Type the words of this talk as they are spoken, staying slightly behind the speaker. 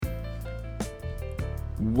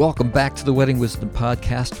Welcome back to the Wedding Wisdom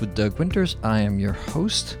Podcast with Doug Winters. I am your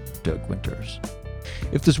host, Doug Winters.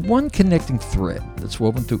 If there's one connecting thread that's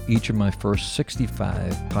woven through each of my first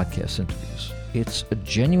 65 podcast interviews, it's a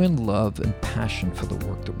genuine love and passion for the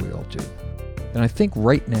work that we all do. And I think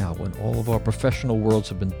right now, when all of our professional worlds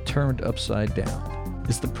have been turned upside down,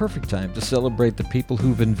 is the perfect time to celebrate the people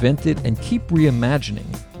who've invented and keep reimagining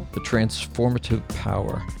the transformative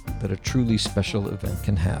power that a truly special event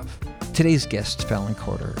can have. Today's guest, Fallon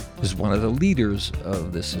Carter, is one of the leaders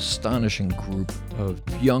of this astonishing group of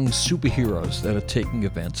young superheroes that are taking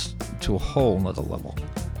events to a whole nother level.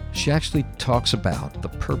 She actually talks about the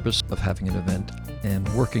purpose of having an event and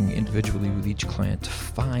working individually with each client to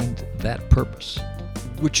find that purpose,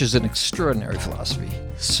 which is an extraordinary philosophy.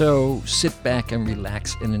 So sit back and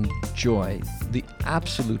relax and enjoy the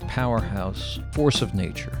absolute powerhouse force of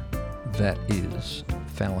nature that is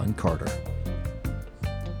Fallon Carter.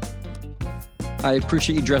 I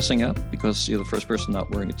appreciate you dressing up because you're the first person not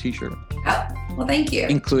wearing a t-shirt. Oh, well, thank you.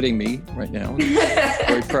 Including me right now.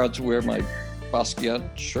 Very proud to wear my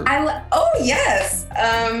Basquiat shirt. Oh, yes.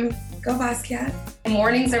 Go Basquiat.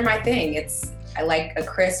 Mornings are my thing. I like a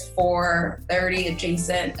crisp 4:30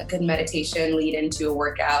 adjacent, a good meditation lead into a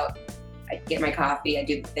workout. I get my coffee, I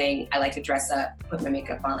do the thing. I like to dress up, put my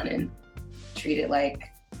makeup on, and treat it like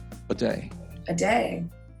a day.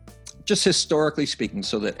 Just historically speaking,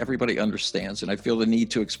 so that everybody understands, and I feel the need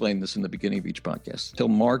to explain this in the beginning of each podcast. Till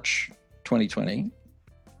March 2020,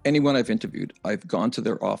 anyone I've interviewed, I've gone to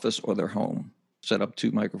their office or their home, set up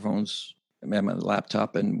 2 microphones, I have my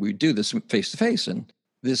laptop, and we do this face to face. And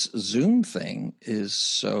this Zoom thing is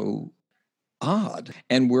so odd.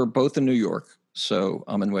 And we're both in New York. So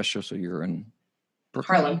I'm in Westchester, you're in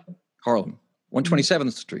Harlem,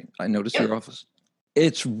 127th Street. I noticed your office.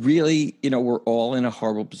 It's really, we're all in a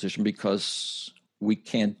horrible position because we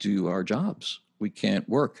can't do our jobs. We can't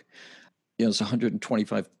work. There's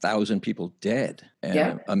 125,000 people dead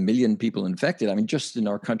and 1 million people infected. I mean, just in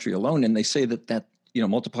our country alone. And they say that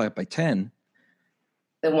multiply it by 10.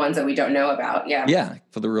 The ones that we don't know about. Yeah. Yeah.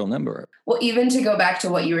 For the real number. Well, even to go back to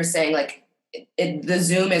what you were saying, like the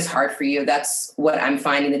Zoom is hard for you. That's what I'm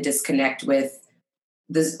finding the disconnect with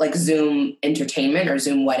this, like Zoom entertainment or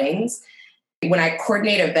Zoom weddings. When I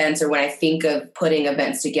coordinate events or when I think of putting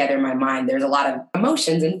events together in my mind, there's a lot of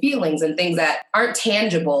emotions and feelings and things that aren't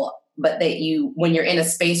tangible, but that when you're in a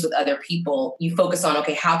space with other people, you focus on,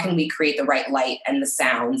 okay, how can we create the right light and the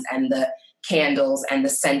sounds and the candles and the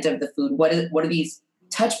scent of the food? What are these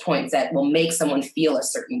touch points that will make someone feel a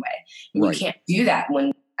certain way? And right. You can't do that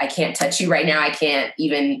when I can't touch you right now. I can't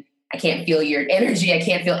feel your energy. I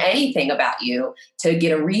can't feel anything about you to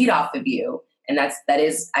get a read off of you. And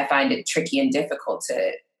I find it tricky and difficult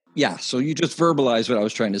to. Yeah. So you just verbalized what I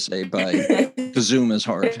was trying to say by the Zoom is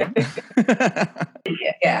hard.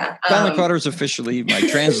 Yeah. Fallon Carter is officially my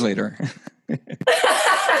translator.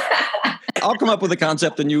 I'll come up with a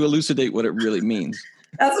concept and you elucidate what it really means.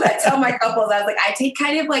 That's what I tell my couples. I was like, I take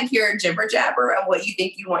kind of like your jibber jabber of what you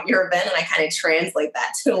think you want your event, and I kind of translate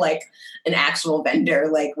that to like an actual vendor,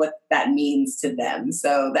 like what that means to them.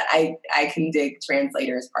 So that I can dig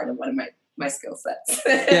translator as part of one of my skill sets.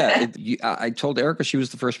 I told Erica she was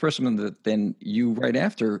the first person, and then you right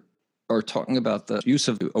after are talking about the use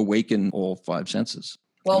of awaken all 5 senses.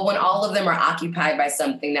 Well, when all of them are occupied by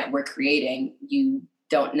something that we're creating, you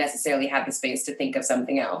don't necessarily have the space to think of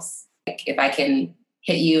something else. Like if I can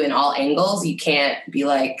hit you in all angles, you can't be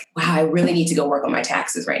like, wow, I really need to go work on my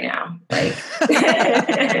taxes right now. Like,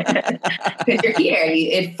 because you're here,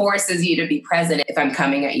 it forces you to be present if I'm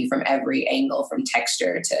coming at you from every angle, from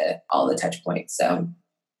texture to all the touch points. So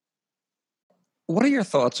what are your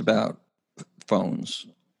thoughts about phones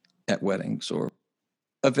at weddings or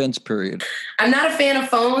events, period? I'm not a fan of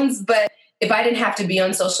phones, but if I didn't have to be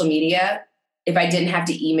on social media, if I didn't have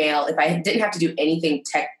to email, if I didn't have to do anything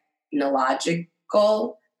technological,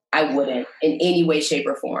 I wouldn't in any way, shape,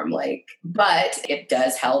 or form. But it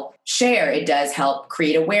does help share. It does help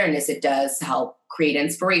create awareness. It does help create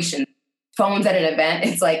inspiration. Phones at an event,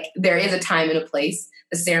 it's like there is a time and a place.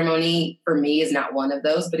 The ceremony for me is not one of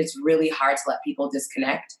those, but it's really hard to let people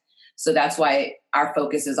disconnect. So that's why our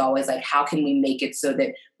focus is always like, how can we make it so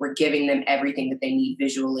that we're giving them everything that they need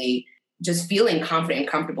visually, just feeling confident and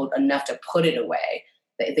comfortable enough to put it away.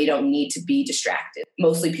 They don't need to be distracted.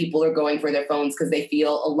 Mostly people are going for their phones because they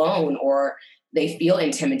feel alone or they feel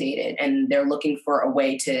intimidated and they're looking for a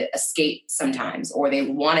way to escape sometimes, or they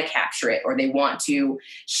want to capture it or they want to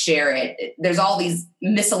share it. There's all these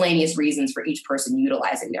miscellaneous reasons for each person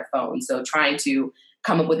utilizing their phone. So trying to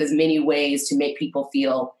come up with as many ways to make people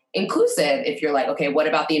feel inclusive. If you're like, okay, what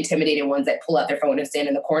about the intimidated ones that pull out their phone and stand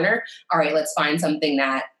in the corner? All right, let's find something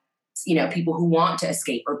that, people who want to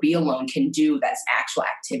escape or be alone can do that's actual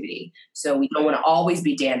activity. So we don't want to always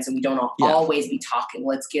be dancing. We don't always be talking.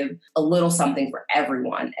 Let's give a little something for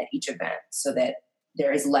everyone at each event so that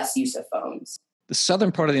there is less use of phones. The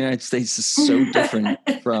southern part of the United States is so different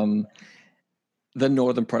from the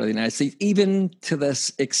northern part of the United States, even to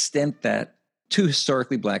this extent that two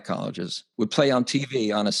historically Black colleges would play on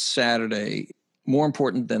TV on a Saturday. More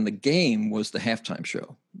important than the game was the halftime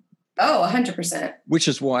show. Oh, 100%. Which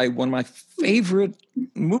is why one of my favorite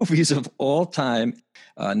movies of all time,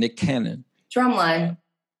 Nick Cannon. Drumline.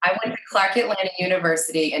 I went to Clark Atlanta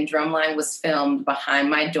University, and Drumline was filmed behind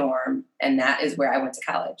my dorm, and that is where I went to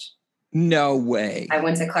college. No way. I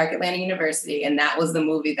went to Clark Atlanta University, and that was the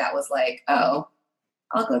movie that was like, oh,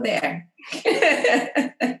 I'll go there.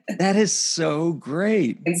 That is so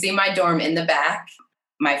great. You can see my dorm in the back.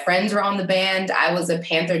 My friends were on the band. I was a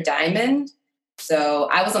Panther Diamond. So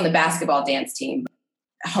I was on the basketball dance team.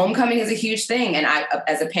 Homecoming is a huge thing. And I,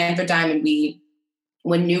 as a Panther Diamond,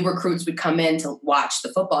 when new recruits would come in to watch the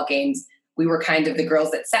football games, we were kind of the girls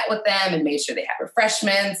that sat with them and made sure they had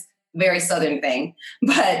refreshments. Very Southern thing.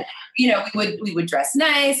 But, we would dress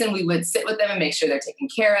nice and we would sit with them and make sure they're taken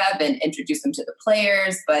care of and introduce them to the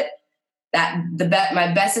players. But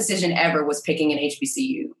my best decision ever was picking an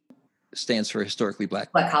HBCU. Stands for historically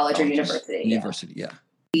Black college or university. University, yeah.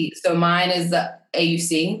 So mine is the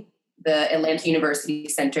AUC, the Atlanta University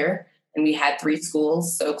Center, and we had 3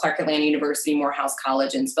 schools. So Clark Atlanta University, Morehouse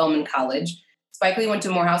College, and Spelman College. Spike Lee went to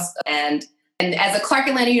Morehouse, and as a Clark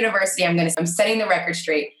Atlanta University, I'm setting the record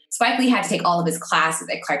straight. Spike Lee had to take all of his classes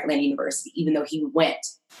at Clark Atlanta University, even though he went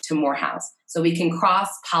to Morehouse. So we can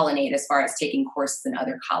cross-pollinate as far as taking courses in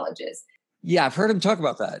other colleges. Yeah, I've heard him talk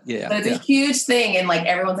about that. Yeah. But it's a huge thing. And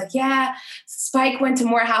everyone's like, yeah, Spike went to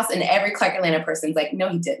Morehouse. And every Clark Atlanta person's like, no,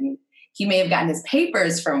 he didn't. He may have gotten his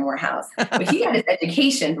papers from Morehouse, but he got his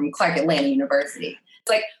education from Clark Atlanta University.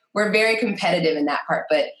 It's we're very competitive in that part.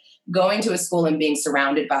 But going to a school and being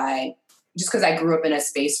surrounded by, just because I grew up in a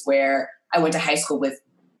space where I went to high school with,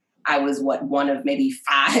 I was one of maybe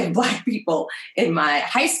 5 Black people in my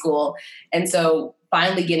high school. And so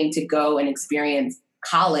finally getting to go and experience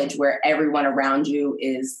college where everyone around you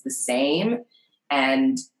is the same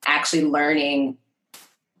and actually learning,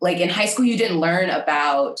 in high school, you didn't learn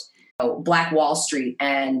about Black Wall Street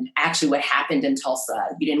and actually what happened in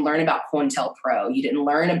Tulsa. You didn't learn about COINTELPRO. You didn't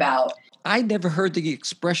learn about... I never heard the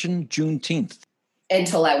expression Juneteenth.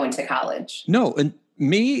 Until I went to college. No, and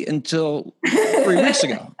me until 3 weeks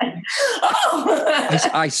ago. Oh!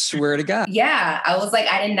 I swear to God. Yeah, I was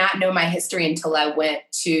I did not know my history until I went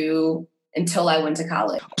to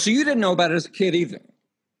college. So you didn't know about it as a kid either?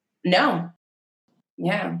 No.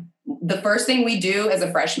 Yeah. The first thing we do as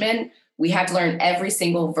a freshman, we had to learn every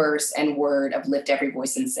single verse and word of Lift Every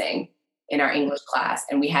Voice and Sing in our English class.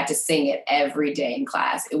 And we had to sing it every day in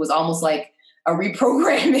class. It was almost like a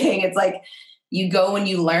reprogramming. It's you go and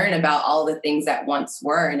you learn about all the things that once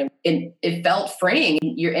were. And it felt freeing.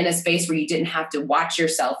 You're in a space where you didn't have to watch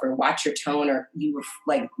yourself or watch your tone, or you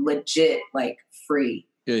were legit free.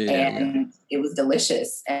 Yeah. It was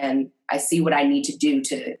delicious. And I see what I need to do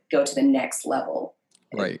to go to the next level.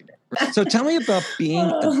 Right. So tell me about being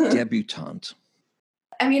a debutante.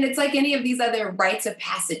 I mean, it's like any of these other rites of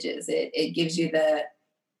passages. It gives you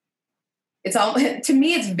it's all, to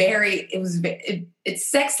me, it's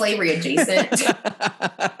sex slavery adjacent.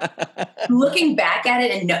 Looking back at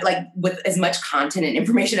it and with as much content and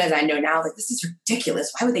information as I know now, this is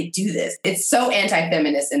ridiculous. Why would they do this? It's so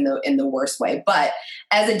anti-feminist in the worst way. But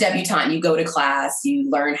as a debutante, you go to class, you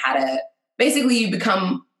learn how to, basically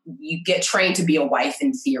you get trained to be a wife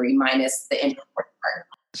in theory, minus the important part.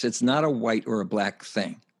 So it's not a white or a Black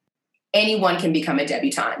thing. Anyone can become a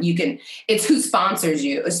debutante. It's who sponsors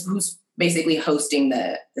you, it's who's basically hosting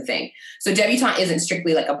the thing. So debutante isn't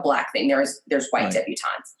strictly a Black thing. There's white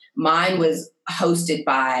debutantes. Mine was hosted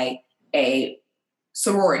by a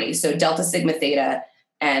sorority. So Delta Sigma Theta,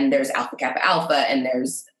 and there's Alpha Kappa Alpha, and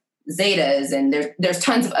there's Zetas, and there's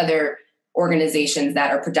tons of other organizations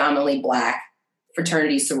that are predominantly Black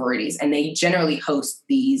fraternities, sororities, and they generally host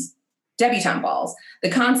these debutante balls.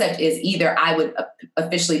 The concept is either I would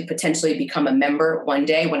officially potentially become a member one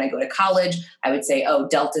day when I go to college. I would say, oh,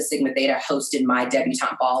 Delta Sigma Theta hosted my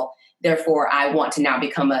debutante ball. Therefore, I want to now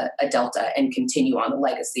become a Delta and continue on the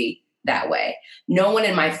legacy that way. No one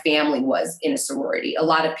in my family was in a sorority. A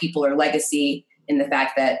lot of people are legacy in the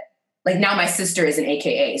fact that, now my sister is an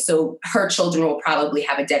AKA, so her children will probably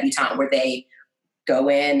have a debutante where they go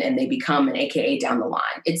in and they become an AKA down the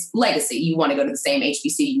line. It's legacy. You want to go to the same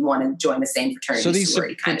HBC. You want to join the same fraternity. So these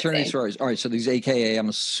sorority fraternity sororities. All right. So these AKA, I'm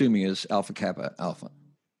assuming, is Alpha Kappa Alpha.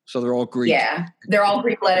 So they're all Greek. Yeah, they're all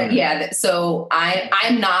Greek letter. Okay. Yeah. So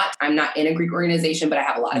I'm not in a Greek organization, but I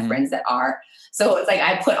have a lot of friends that are. So it's like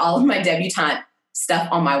I put all of my debutante stuff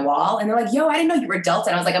on my wall, and they're like, "Yo, I didn't know you were Delta."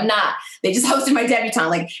 And I was like, "I'm not." They just hosted my debutante.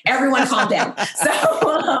 Like, everyone calm down.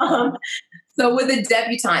 So with a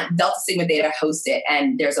debutante, Delta Sigma Theta hosts it,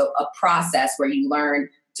 and there's a process where you learn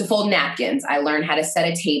to fold napkins. I learned how to set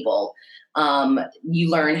a table. You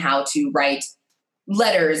learn how to write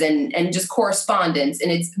letters and just correspondence.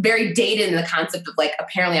 And it's very dated in the concept of like,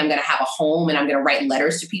 apparently I'm going to have a home and I'm going to write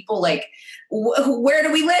letters to people. Like, where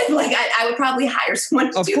do we live? Like, I would probably hire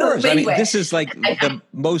someone to do that. Of course. I mean, this is like the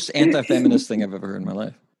most anti-feminist thing I've ever heard in my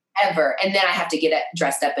life. Ever. And then I have to get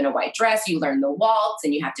dressed up in a white dress. You learn the waltz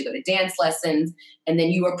and you have to go to dance lessons. And then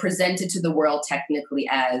you are presented to the world technically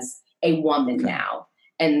as a woman now.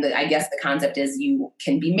 And I guess the concept is you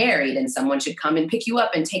can be married and someone should come and pick you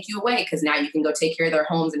up and take you away because now you can go take care of their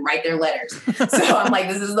homes and write their letters. So I'm like,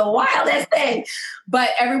 this is the wildest thing. But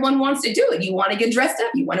everyone wants to do it. You want to get dressed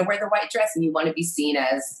up. You want to wear the white dress and you want to be seen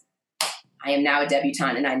as, I am now a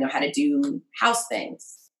debutante and I know how to do house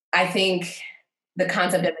things. I think the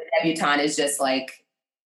concept of a debutante is just like,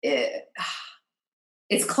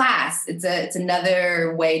 it's class. It's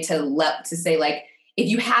another way to say, like, if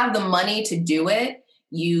you have the money to do it,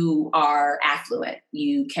 you are affluent.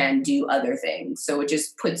 You can do other things. So it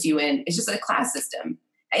just puts you in, it's just a class system.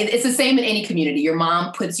 It's the same in any community. Your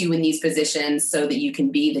mom puts you in these positions so that you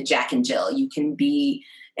can be the Jack and Jill. You can be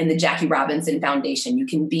in the Jackie Robinson Foundation. You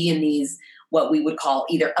can be in these, what we would call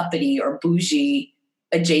either uppity or bougie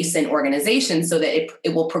adjacent organizations so that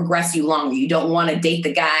it will progress you longer. You don't want to date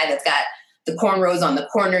the guy that's got the cornrows on the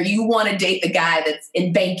corner. You want to date the guy that's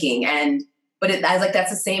in banking. But I was like,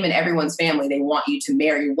 that's the same in everyone's family. They want you to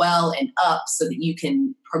marry well and up so that you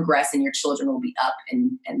can progress and your children will be up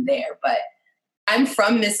and there. But I'm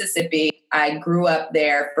from Mississippi. I grew up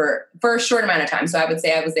there for a short amount of time. So I would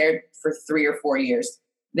say I was there for 3 or 4 years.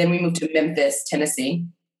 Then we moved to Memphis, Tennessee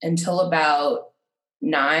until about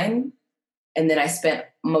 9. And then I spent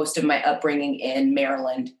most of my upbringing in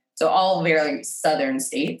Maryland. So all very southern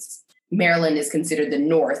states. Maryland is considered the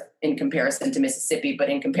North in comparison to Mississippi, but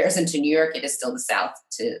in comparison to New York, it is still the South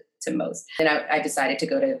to most. And I decided to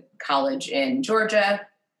go to college in Georgia,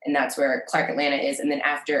 and that's where Clark Atlanta is. And then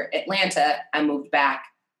after Atlanta, I moved back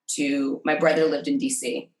to, my brother lived in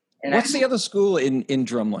DC. And what's the other school in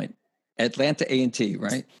Drumline? Atlanta A&T,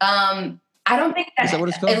 right? I don't think is that what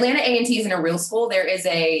it's called? Atlanta A&T isn't a real school. There is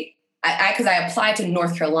because I applied to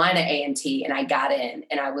North Carolina A&T and I got in,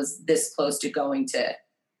 and I was this close to going to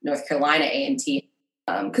North Carolina A&T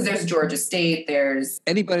because there's Georgia State. There's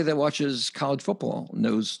anybody that watches college football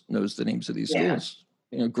knows the names of these schools.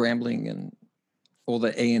 You know, Grambling and all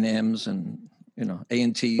the A&Ms and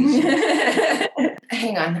A&Ts.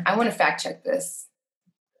 Hang on, I want to fact check this.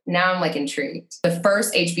 Now I'm like intrigued. The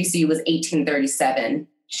first HBCU was 1837.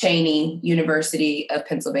 Cheyney University of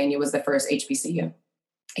Pennsylvania was the first HBCU.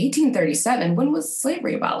 1837. When was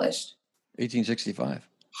slavery abolished? 1865.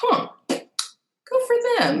 Huh. Good for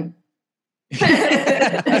them.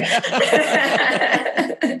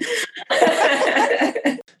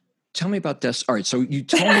 Tell me about this. All right, so you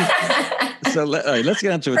told me. So let's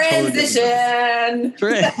get into a transition.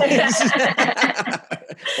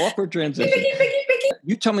 Awkward transition.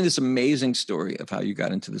 You tell me this amazing story of how you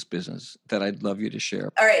got into this business that I'd love you to share.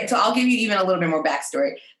 All right, so I'll give you even a little bit more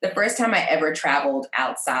backstory. The first time I ever traveled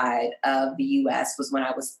outside of the U.S. was when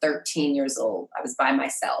I was 13 years old. I was by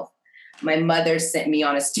myself. My mother sent me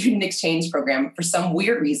on a student exchange program for some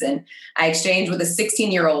weird reason. I exchanged with a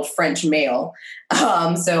 16-year-old French male.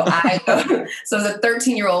 So as a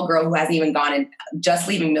 13-year-old girl who hasn't even gone in, just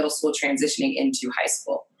leaving middle school, transitioning into high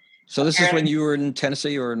school. So this is when you were in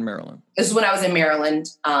Tennessee or in Maryland? This is when I was in Maryland.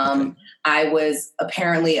 Okay. I was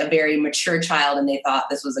apparently a very mature child, and they thought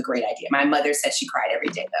this was a great idea. My mother said she cried every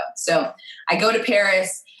day, though. So I go to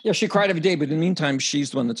Paris. Yeah, she cried every day, but in the meantime,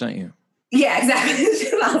 she's the one that sent you. Yeah, exactly.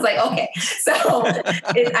 I was like, okay. So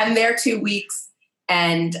I'm there 2 weeks,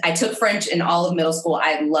 and I took French in all of middle school.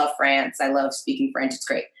 I love France. I love speaking French. It's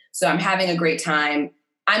great. So I'm having a great time.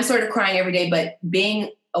 I'm sort of crying every day, but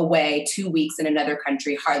being away 2 weeks in another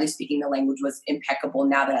country, hardly speaking the language, was impeccable.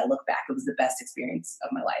 Now that I look back, it was the best experience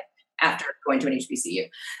of my life after going to an HBCU.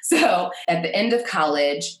 So at the end of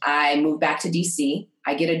college, I moved back to DC.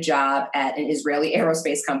 I get a job at an Israeli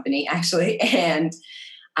aerospace company, actually, and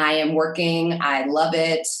I am working. I love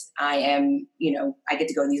it. I am, I get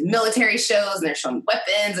to go to these military shows and they're showing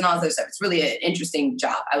weapons and all this other stuff. It's really an interesting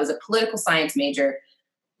job. I was a political science major.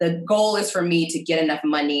 The goal is for me to get enough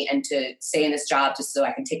money and to stay in this job just so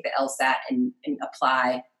I can take the LSAT and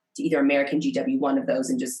apply to either American GW, one of those,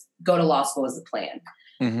 and just go to law school as the plan.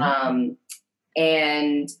 Mm-hmm.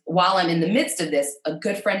 And while I'm in the midst of this, a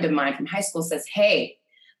good friend of mine from high school says, hey,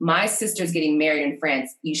 my sister's getting married in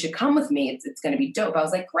France. You should come with me. It's going to be dope. I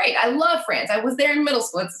was like, great. I love France. I was there in middle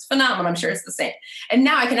school. It's phenomenal. I'm sure it's the same. And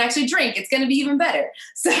now I can actually drink. It's going to be even better.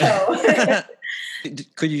 So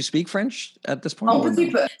could you speak French at this point? Un petit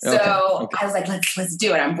peu. So I was like, let's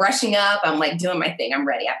do it. I'm brushing up. I'm like doing my thing. I'm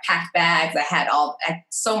ready. I packed bags. I had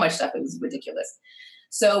so much stuff. It was ridiculous.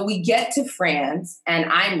 So we get to France and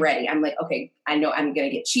I'm ready. I'm like, okay, I know I'm going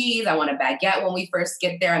to get cheese. I want a baguette when we first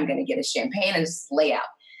get there. I'm going to get a champagne and just lay out.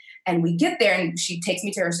 And we get there and she takes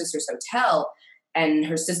me to her sister's hotel and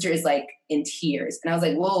her sister is like in tears. And I was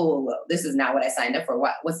like, whoa. This is not what I signed up for.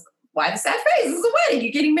 Why the sad face? This is a wedding.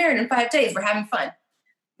 You're getting married in 5 days. We're having fun.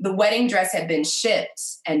 The wedding dress had been shipped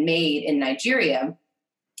and made in Nigeria.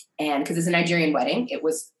 And because it's a Nigerian wedding, it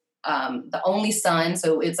was the only son.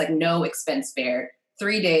 So it's like no expense spared.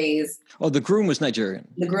 3 days. Oh, the groom was Nigerian.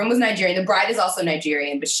 The groom was Nigerian. The bride is also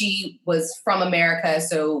Nigerian, but she was from America.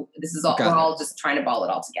 So this is all, we're all just trying to ball it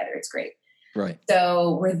all together. It's great. Right.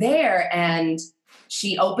 So we're there and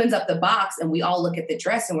she opens up the box and we all look at the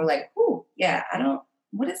dress and we're like, ooh, yeah,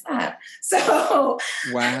 what is that? So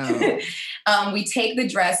wow. We take the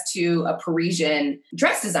dress to a Parisian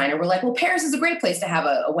dress designer. We're like, well, Paris is a great place to have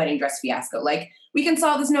a wedding dress fiasco. Like we can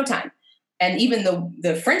solve this in no time. And even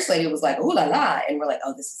the French lady was like, ooh la la. And we're like,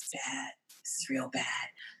 oh, this is bad. This is real bad.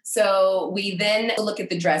 So we then look at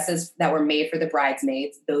the dresses that were made for the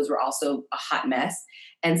bridesmaids. Those were also a hot mess.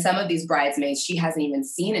 And some of these bridesmaids she hasn't even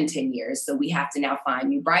seen in 10 years. So we have to now find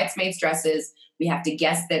new bridesmaids dresses. We have to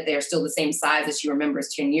guess that they're still the same size as she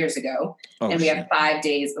remembers 10 years ago. And we have 5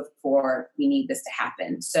 days before we need this to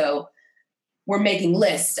happen. So we're making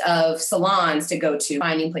lists of salons to go to,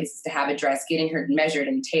 finding places to have a dress, getting her measured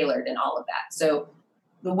and tailored and all of that. So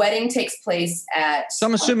the wedding takes place at... So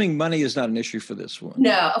I'm assuming money is not an issue for this one.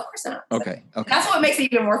 No, of course not. Okay. That's what makes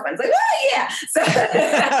it even more fun. It's like, oh, yeah. So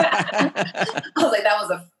I was like, that was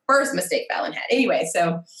the first mistake Fallon had. Anyway,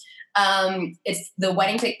 so the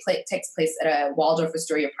wedding takes place at a Waldorf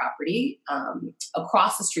Astoria property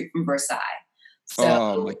across the street from Versailles. So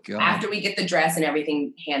oh my God. After we get the dress and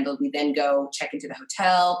everything handled, we then go check into the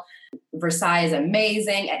hotel. Versailles is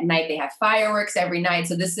amazing. At night, they have fireworks every night.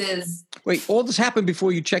 So this is... Wait, all this happened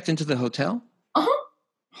before you checked into the hotel? Uh-huh.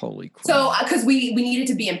 Holy crap. So, because we needed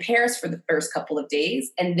to be in Paris for the first couple of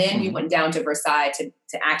days. And then we went down to Versailles to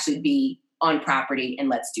actually be on property and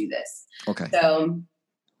let's do this. Okay. So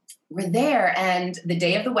we're there and the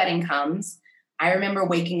day of the wedding comes. I remember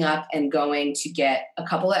waking up and going to get a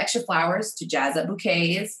couple of extra flowers to jazz up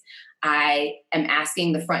bouquets. I am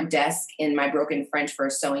asking the front desk in my broken French for a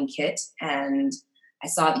sewing kit. And I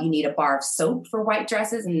saw that you need a bar of soap for white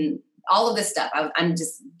dresses and all of this stuff. I'm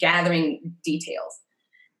just gathering details.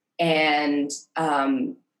 And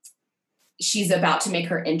she's about to make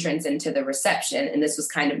her entrance into the reception. And this was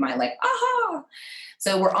kind of my like, aha.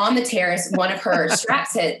 So we're on the terrace. One of her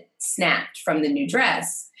straps had snapped from the new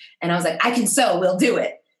dress. And I was like, I can sew, we'll do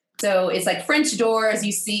it. So it's like French doors.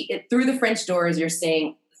 You see it through the French doors, you're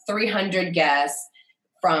seeing 300 guests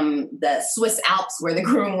from the Swiss Alps where the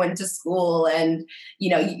groom went to school. And,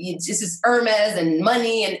 it's just Hermes and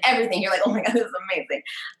money and everything. You're like, oh my God, this is amazing.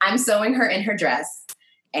 I'm sewing her in her dress.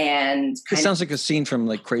 And it sounds like a scene from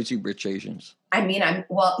like Crazy Rich Asians.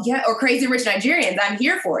 Or Crazy Rich Nigerians. I'm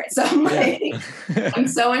here for it. So I'm like, I'm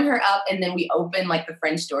sewing her up and then we open like the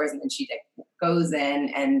French doors and then she goes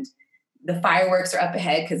in and the fireworks are up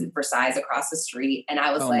ahead because it's Versailles across the street. And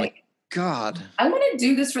I was like, my God, I want to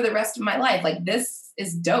do this for the rest of my life. Like, this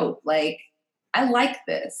is dope. Like, I like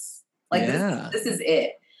this. Like, this is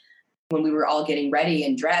it. When we were all getting ready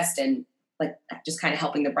and dressed and like just kind of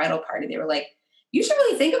helping the bridal party, they were like, you should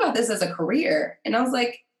really think about this as a career. And I was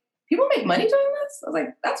like, people make money doing this? I was like,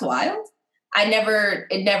 that's wild.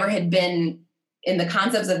 It never had been in the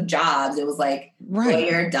concepts of jobs. It was like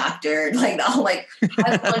lawyer, doctor, like all like,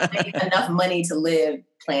 I want to make enough money to live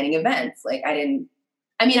planning events. Like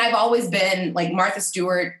I've always been like Martha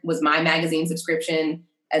Stewart was my magazine subscription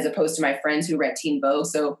as opposed to my friends who read Teen Vogue.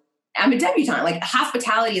 So I'm a debutante. Like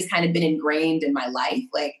hospitality has kind of been ingrained in my life.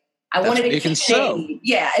 Like I wanted to can sew.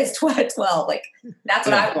 Yeah, it's 12. Like that's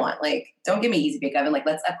what I want. Like, don't give me easy bake oven. Like,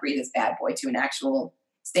 let's upgrade this bad boy to an actual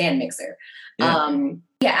stand mixer. Yeah.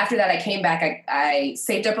 After that, I came back. I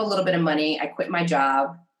saved up a little bit of money. I quit my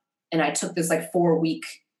job and I took this like 4-week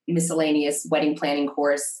miscellaneous wedding planning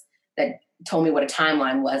course that told me what a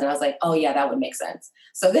timeline was. And I was like, oh yeah, that would make sense.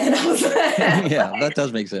 So then I was like, yeah, that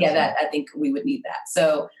does make sense. Yeah, I think we would need that.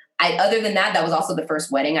 So other than that, that was also the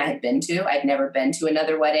first wedding I had been to. I'd never been to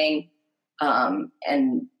another wedding.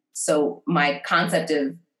 And so my concept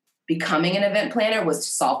of becoming an event planner was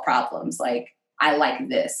to solve problems. Like, I like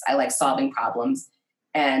this. I like solving problems.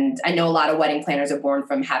 And I know a lot of wedding planners are born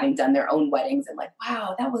from having done their own weddings and like,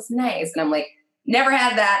 wow, that was nice. And I'm like, never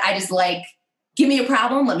had that. I just like, give me a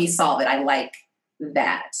problem, let me solve it. I like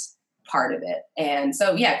that part of it. And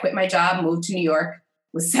so, yeah, quit my job, moved to New York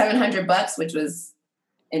with $700, which was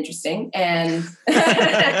interesting. And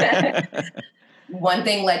one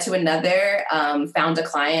thing led to another. Found a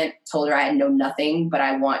client, told her I know nothing, but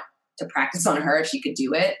I want to practice on her if she could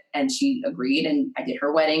do it. And she agreed. And I did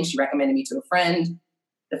her wedding. She recommended me to a friend.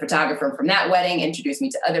 The photographer from that wedding introduced me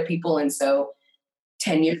to other people. And so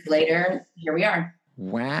 10 years later, here we are.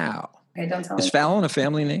 Wow. Okay, don't tell me. Is Fallon a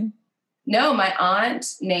family name? No, my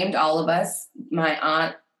aunt named all of us. My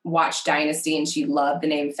aunt watched Dynasty and she loved the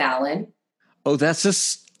name Fallon. Oh, that's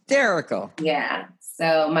hysterical. Yeah.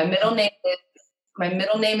 So my middle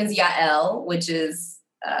name is Yael, which is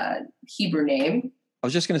a Hebrew name. I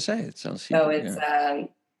was just going to say, it sounds Hebrew. So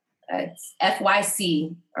it's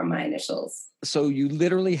FYC are my initials. So you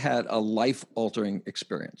literally had a life-altering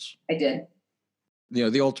experience. I did. You know,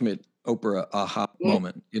 the ultimate Oprah aha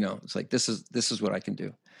moment. You know, it's like, this is what I can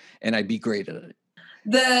do, and I'd be great at it.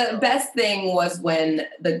 The best thing was when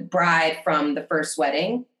the bride from the first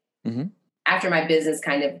wedding, after my business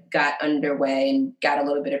kind of got underway and got a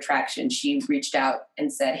little bit of traction, she reached out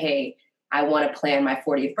and said, hey, I want to plan my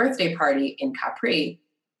 40th birthday party in Capri.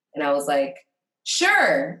 And I was like,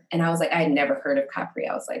 sure. And I was like, I had never heard of Capri.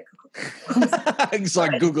 I was like, it's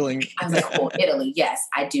like Googling. I was like, oh, Italy. Yes,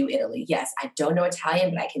 I do Italy. Yes, I don't know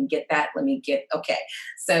Italian, but I can get that. Okay.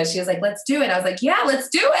 So she was like, let's do it. I was like, yeah, let's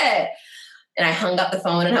do it. And I hung up the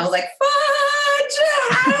phone and I was like, fudge.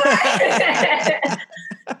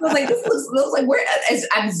 I was like, this looks like where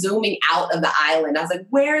I'm zooming out of the island. I was like,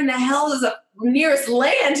 where in the hell is the nearest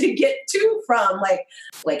land to get to from?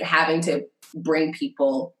 Like having to bring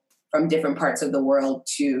people from different parts of the world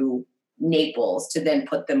to Naples to then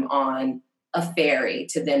put them on a ferry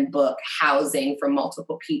to then book housing for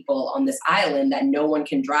multiple people on this island that no one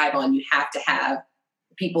can drive on. You have to have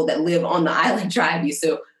people that live on the island drive you.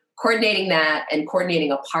 So coordinating that and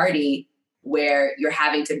coordinating a party where you're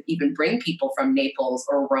having to even bring people from Naples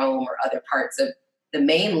or Rome or other parts of the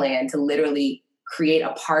mainland to literally create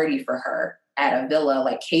a party for her at a villa,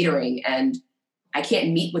 like catering. And I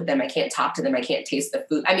can't meet with them. I can't talk to them. I can't taste the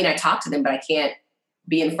food. I mean, I talk to them, but I can't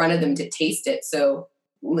be in front of them to taste it. So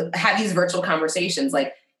have these virtual conversations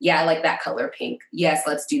like, yeah, I like that color pink. Yes,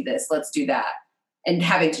 let's do this. Let's do that. And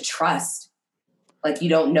having to trust. Like, you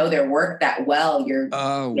don't know their work that well. You're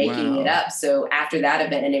making it up. So after that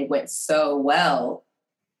event, and it went so well,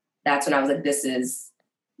 that's when I was like, this is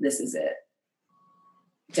it.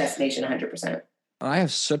 Destination 100%. I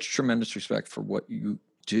have such tremendous respect for what you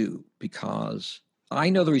do because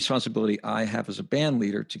I know the responsibility I have as a band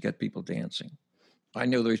leader to get people dancing. I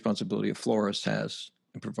know the responsibility a florist has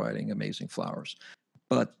in providing amazing flowers.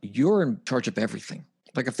 But you're in charge of everything.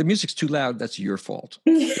 Like, if the music's too loud, that's your fault.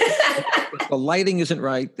 If the lighting isn't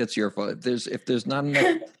right, that's your fault. If there's not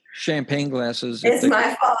enough champagne glasses, it's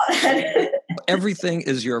my fault. Everything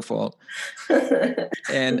is your fault.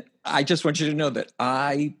 And I just want you to know that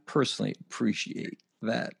I personally appreciate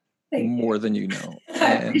that more than you know.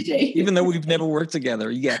 I appreciate even though we've never worked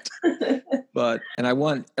together yet. And I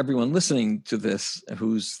want everyone listening to this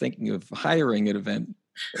who's thinking of hiring an event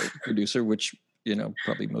producer, which, you know,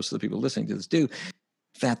 probably most of the people listening to this do,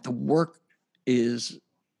 that the work is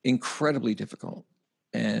incredibly difficult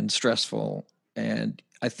and stressful. And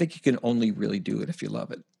I think you can only really do it if you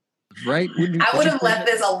love it. Right? I would have left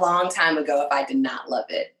this a long time ago if I did not love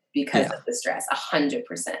it because of the stress. 100%.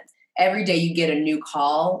 Every day you get a new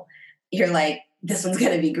call, you're like, this one's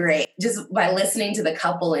going to be great. Just by listening to the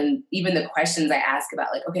couple and even the questions I ask about,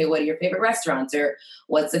 like, okay, what are your favorite restaurants, or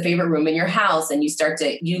what's the favorite room in your house? And you start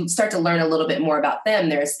to learn a little bit more about them,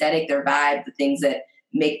 their aesthetic, their vibe, the things that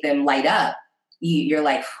make them light up. You're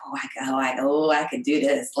like, I could do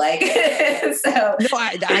this. Like, so. No,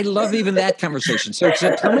 I love even that conversation. So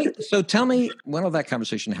tell me, when will that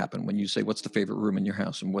conversation happen? When you say, what's the favorite room in your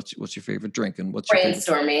house, and what's your favorite drink, and what's your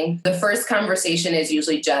brainstorming? The first conversation is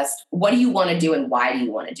usually just, what do you want to do, and why do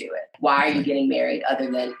you want to do it? Why are you getting married?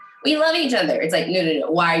 Other than we love each other. It's like, no.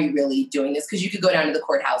 Why are you really doing this? Because you could go down to the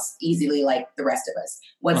courthouse easily, like the rest of us.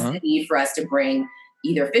 What's the need for us to bring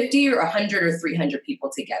either 50 or 100 or 300 people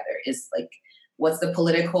together? Is like, what's the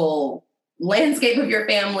political landscape of your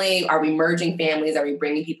family? Are we merging families? Are we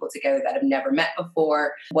bringing people together that have never met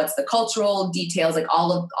before? What's the cultural details? Like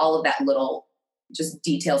all of that little just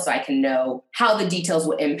details, so I can know how the details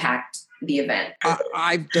will impact the event.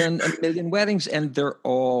 I've done a million weddings, and they're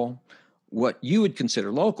all what you would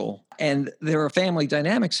consider local. And there are family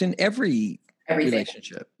dynamics in every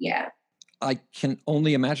relationship. Yeah. I can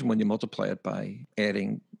only imagine when you multiply it by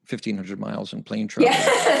adding 1,500 miles in plane travel.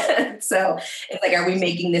 Yeah. So it's like, are we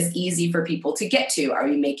making this easy for people to get to? Are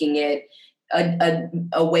we making it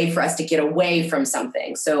a way for us to get away from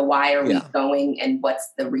something? So why are we going, and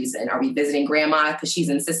what's the reason? Are we visiting grandma because she's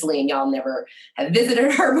in Sicily and y'all never have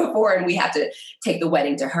visited her before and we have to take the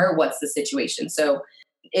wedding to her? What's the situation? So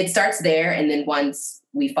it starts there. And then once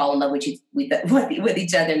we fall in love with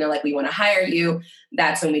each other and they're like, we want to hire you,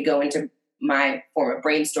 that's when we go into my form of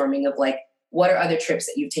brainstorming of like, what are other trips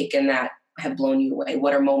that you've taken that have blown you away?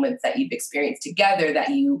 What are moments that you've experienced together that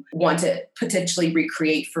you want to potentially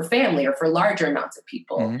recreate for family or for larger amounts of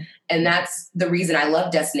people? Mm-hmm. And that's the reason I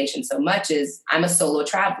love Destination so much is I'm a solo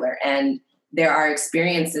traveler, and there are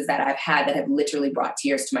experiences that I've had that have literally brought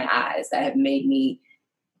tears to my eyes, that have made me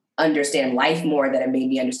understand life more, that have made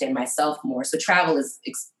me understand myself more. So travel is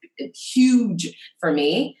huge for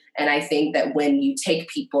me. And I think that when you take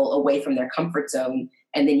people away from their comfort zone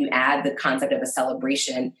and then you add the concept of a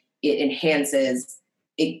celebration, it enhances,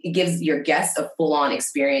 it gives your guests a full-on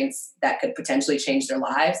experience that could potentially change their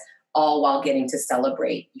lives, all while getting to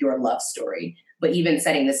celebrate your love story. But even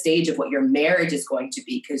setting the stage of what your marriage is going to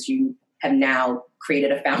be, because you have now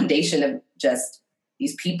created a foundation of just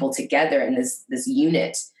these people together in this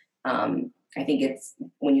unit. I think it's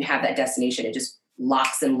when you have that destination, it just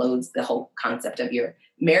locks and loads the whole concept of your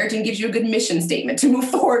marriage and gives you a good mission statement to move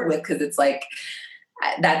forward with. Because it's like,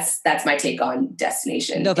 that's my take on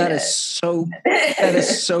Destination. No, that is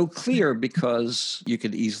so clear, because you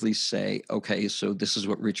could easily say, okay, so this is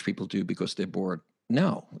what rich people do because they're bored.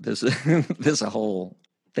 No, there's a whole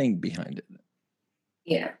thing behind it.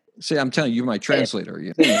 Yeah. See, I'm telling you, you're my translator.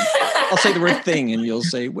 I'll say the word thing, and you'll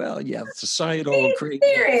say, well, yeah, societal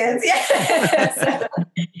experience. Yeah.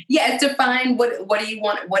 Yeah, define what do you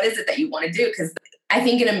want? What is it that you want to do? Because I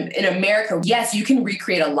think in America, yes, you can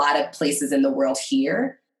recreate a lot of places in the world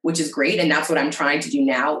here, which is great. And that's what I'm trying to do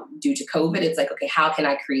now due to COVID. It's like, okay, how can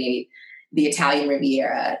I create the Italian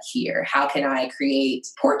Riviera here? How can I create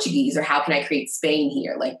Portuguese, or how can I create Spain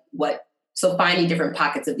here? Like what? So finding different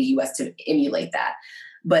pockets of the US to emulate that.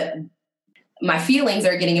 But my feelings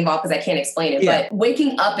are getting involved because I can't explain it. Yeah. But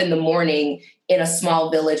waking up in the morning in a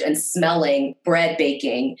small village and smelling bread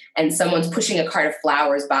baking and someone's pushing a cart of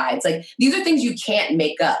flowers by, it's like, these are things you can't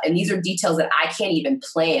make up. And these are details that I can't even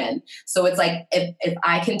plan. So it's like, if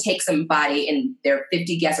I can take somebody and there are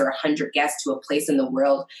 50 guests or 100 guests to a place in the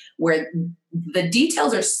world where the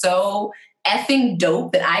details are so effing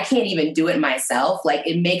dope that I can't even do it myself, like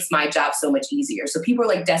it makes my job so much easier. So people are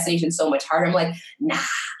like, Destination so much harder. I'm like, nah.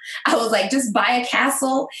 I was like, just buy a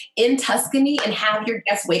castle in Tuscany and have your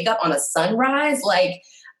guests wake up on a sunrise. Like,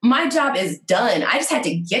 my job is done. I just had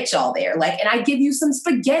to get y'all there. Like, and I give you some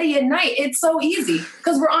spaghetti at night. It's so easy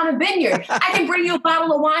because we're on a vineyard. I can bring you a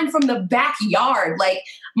bottle of wine from the backyard. Like,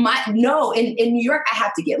 in New York, I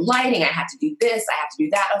have to get lighting. I have to do this. I have to do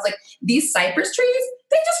that. I was like, these cypress trees,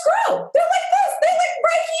 they just grow. They're like this. They're like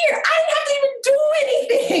right here. I didn't have to even do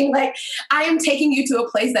anything. Like, I am taking you to a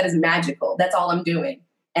place that is magical. That's all I'm doing.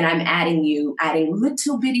 And I'm adding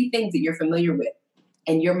little bitty things that you're familiar with.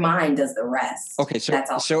 And your mind does the rest. Okay,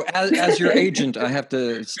 so as your agent, I have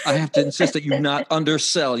to insist that you not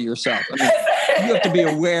undersell yourself. I mean, you have to be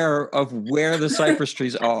aware of where the cypress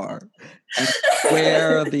trees are, and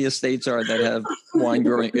where the estates are that have wine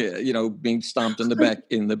growing, being stomped in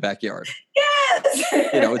the backyard. Yes,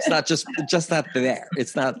 it's not just not there.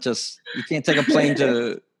 It's not just, you can't take a plane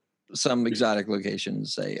to some exotic location and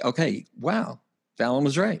say, okay, wow, Fallon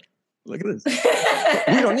was right. Look at this.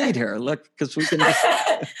 We don't need her. Look, because we can. Just,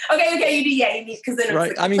 okay. You need because then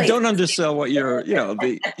right. I mean, don't undersell what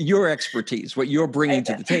your expertise, what you're bringing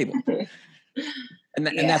to the table, and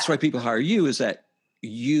that's why people hire you. Is that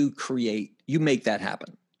you make that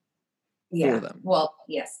happen for them. Well,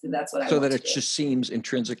 yes, that's what I. So that it just seems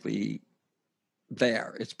intrinsically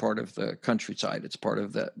there. It's part of the countryside. It's part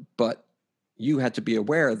of but you had to be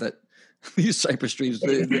aware that these cypress trees,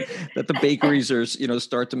 that the bakeries are,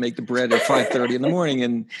 start to make the bread at 5:30 in the morning,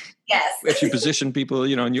 and yes, if you position people,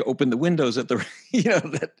 and you open the windows at the,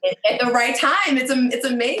 at the right time, it's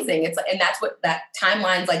amazing. And that's what that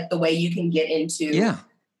timeline's like. The way you can get into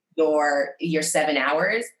your 7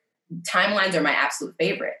 hours timelines are my absolute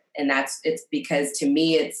favorite, and it's because to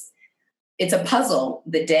me it's a puzzle.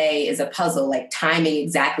 The day is a puzzle, like timing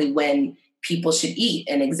exactly when people should eat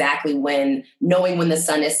and exactly knowing when the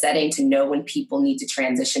sun is setting to know when people need to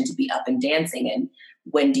transition to be up and dancing, and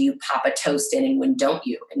when do you pop a toast in and when don't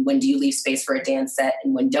you, and when do you leave space for a dance set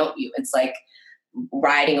and when don't you. It's like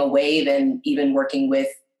riding a wave, and even working with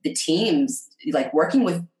the teams, like working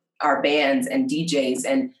with our bands and DJs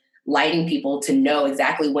and lighting people to know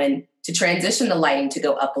exactly when to transition the lighting to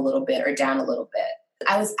go up a little bit or down a little bit.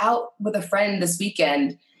 I was out with a friend this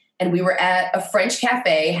weekend, and we were at a French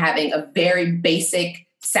cafe having a very basic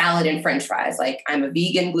salad and French fries. Like, I'm a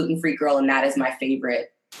vegan, gluten-free girl, and that is my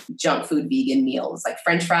favorite junk food vegan meal. It's like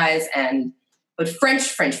French fries, but French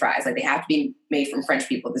fries. Like, they have to be made from French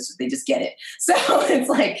people. They just get it. So it's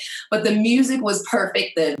like, but the music was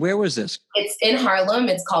perfect. Where was this? It's in Harlem.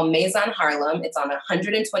 It's called Maison Harlem. It's on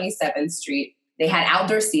 127th Street. They had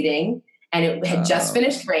outdoor seating. And it had just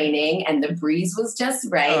finished raining, and the breeze was just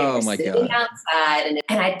right. Oh my God. Outside.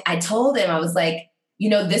 And I told him, I was like,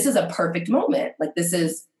 this is a perfect moment. Like,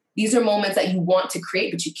 these are moments that you want to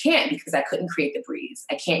create, but you can't, because I couldn't create the breeze.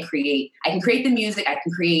 I can create the music,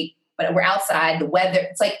 but we're outside, the weather.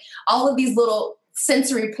 It's like all of these little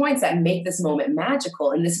sensory points that make this moment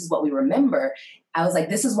magical. And this is what we remember. I was like,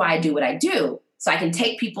 this is why I do what I do. So I can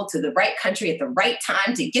take people to the right country at the right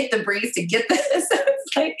time to get the breeze, to get this.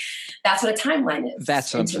 It's like, that's what a timeline is.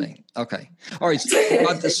 That's what I'm saying. Okay. All right.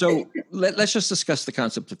 So let's just discuss the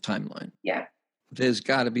concept of timeline. Yeah. There's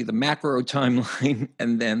got to be the macro timeline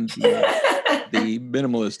and then the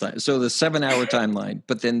minimalist time. So the 7-hour timeline,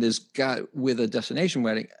 but then with a destination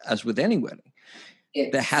wedding, as with any wedding,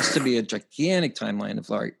 there has to be a gigantic timeline of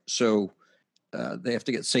like, so they have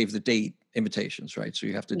to get save the date invitations, right? So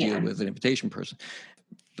you have to deal with an invitation person.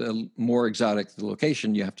 The more exotic the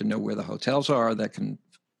location, you have to know where the hotels are that can,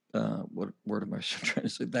 what word am I trying to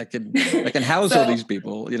say? That can house all these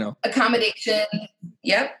people, Accommodation.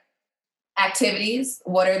 Yep. Activities.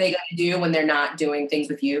 What are they going to do when they're not doing things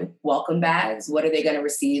with you? Welcome bags. What are they going to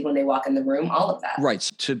receive when they walk in the room? All of that. Right.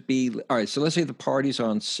 All right. So let's say the party's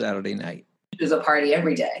on Saturday night. There's a party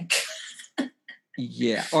every day.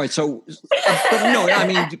 Yeah. All right. So,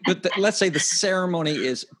 let's say the ceremony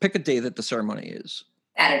is, pick a day that the ceremony is.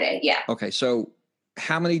 Saturday. Yeah. Okay. So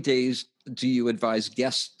how many days do you advise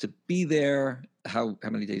guests to be there? How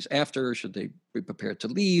many days after should they be prepared to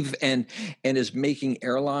leave? And is making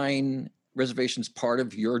airline reservations part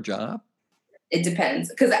of your job? It depends,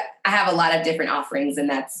 because I have a lot of different offerings, and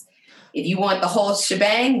that's, if you want the whole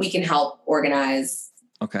shebang, we can help organize.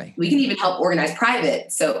 Okay. We can even help organize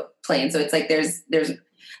private planes. So it's like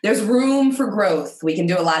there's room for growth. We can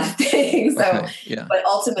do a lot of things. So, okay. Yeah. But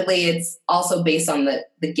ultimately, it's also based on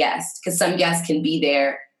the guest, because some guests can be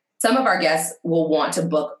there. Some of our guests will want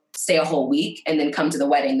to stay a whole week and then come to the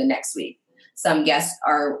wedding the next week. Some guests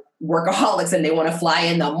are workaholics and they want to fly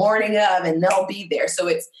in the morning of, and they'll be there. So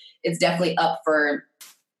it's definitely up for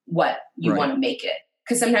what you want to make it.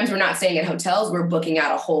 Because sometimes we're not staying at hotels. We're booking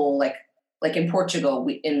out a whole, like in Portugal,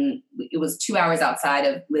 it was 2 hours outside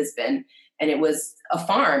of Lisbon, and it was a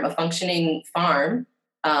functioning farm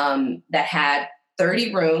that had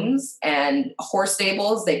 30 rooms and horse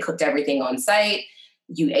stables. They cooked everything on site.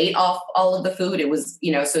 You ate off all of the food. It was,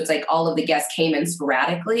 so it's like all of the guests came in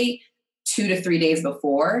sporadically 2 to 3 days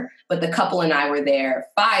before, but the couple and I were there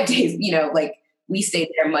 5 days, like we stayed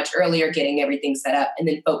there much earlier, getting everything set up. And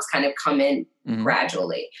then folks kind of come in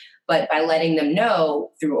gradually. But by letting them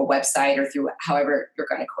know through a website or through however you're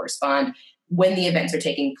going to correspond, when the events are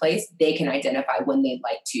taking place, they can identify when they'd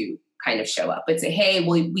like to kind of show up. But say, hey,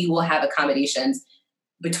 we will have accommodations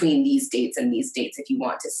between these dates and these dates if you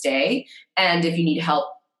want to stay. And if you need help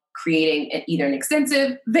creating either an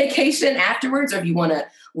extensive vacation afterwards, or if you want to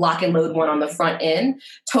lock and load one on the front end,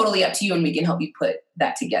 totally up to you, and we can help you put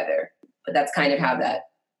that together. But that's kind of how that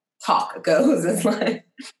talk goes. It's like,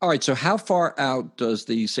 all right. So how far out does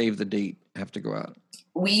the save the date have to go out?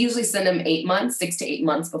 We usually send them 6 to 8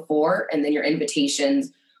 months before. And then your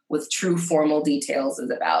invitations with true formal details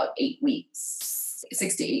is about 8 weeks,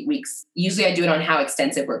 6 to 8 weeks. Usually I do it on how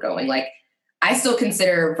extensive we're going. Like, I still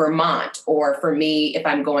consider Vermont, or for me, if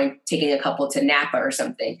I'm taking a couple to Napa or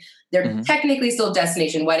something, they're technically still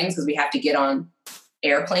destination weddings because we have to get on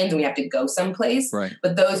airplanes and we have to go someplace. Right.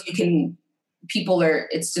 But those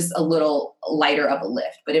it's just a little lighter of a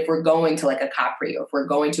lift. But if we're going to like a Capri, or if we're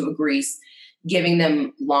going to a Greece, giving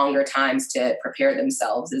them longer times to prepare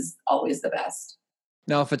themselves is always the best.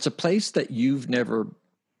 Now, if it's a place that you've never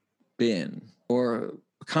been, or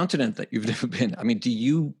a continent that you've never been, I mean, do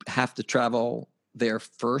you have to travel there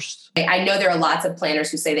first? I know there are lots of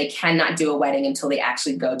planners who say they cannot do a wedding until they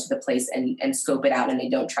actually go to the place and scope it out, and they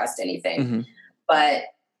don't trust anything. But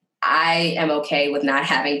I am okay with not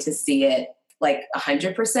having to see it like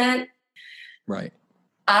 100%. Right.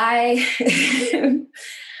 I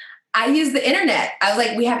I use the internet. I was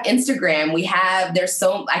like, we have Instagram.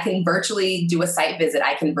 I can virtually do a site visit.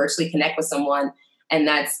 I can virtually connect with someone, and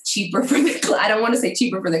that's cheaper for I don't want to say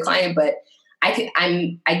cheaper for the client, but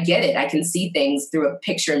I get it. I can see things through a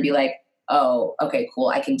picture and be like, oh, okay, cool.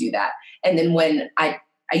 I can do that. And then when I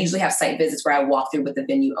usually have site visits where I walk through with the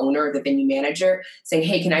venue owner or the venue manager saying,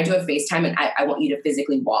 hey, can I do a FaceTime? And I want you to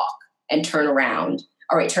physically walk and turn around.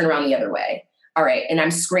 All right, turn around the other way. All right. And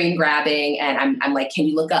I'm screen grabbing and I'm like, can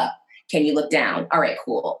you look up? Can you look down? All right,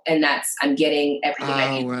 cool. And I'm getting everything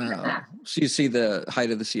I need from that. So you see the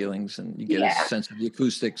height of the ceilings and you get a sense of the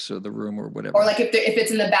acoustics of the room or whatever. Or like if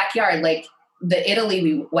it's in the backyard, like the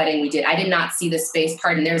Italy wedding we did, I did not see the space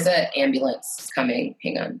part, and there's an ambulance coming.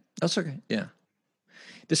 Hang on. That's okay. Yeah.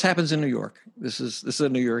 This happens in New York. This is a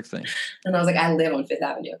New York thing. And I was like, I live on Fifth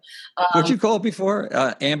Avenue. What'd you call it before?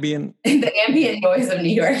 Ambient? The ambient noise of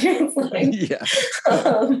New York. Yeah.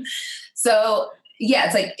 So yeah,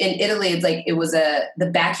 it's like in Italy, it's like the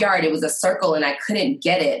backyard, it was a circle and I couldn't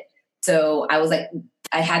get it. So I was like,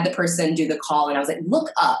 I had the person do the call and I was like,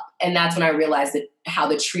 look up. And that's when I realized how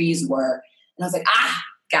the trees were. And I was like,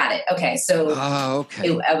 got it. Okay. So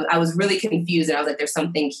I was really confused and I was like, there's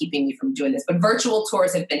something keeping me from doing this. But virtual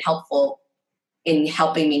tours have been helpful in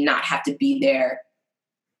helping me not have to be there.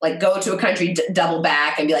 Like go to a country, double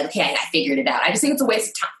back and be like, okay, I figured it out. I just think it's a waste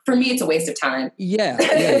of time. For me, it's a waste of time.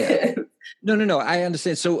 Yeah. No. I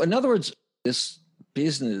understand. So in other words, this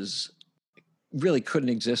business really couldn't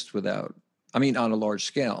exist on a large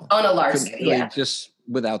scale. On a large scale, really just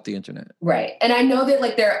without the internet. Right. And I know that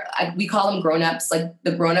like we call them grownups, like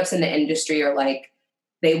the grownups in the industry are like,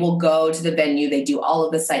 they will go to the venue, they do all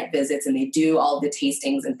of the site visits and they do all of the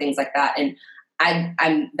tastings and things like that. And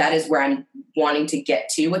that is where I'm wanting to get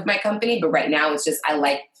to with my company. But right now it's just, I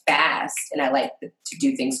like fast and I like to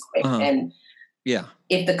do things quick. Uh-huh. And yeah,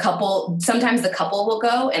 if sometimes the couple will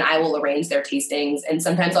go and I will arrange their tastings and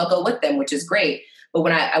sometimes I'll go with them, which is great. But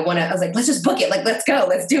when I was like, let's just book it. Like, let's go,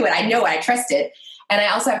 let's do it. I know I trust it. And I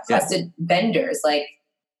also have trusted vendors. Like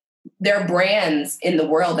there are brands in the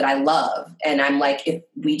world that I love. And I'm like, if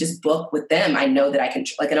we just book with them, I know that I can,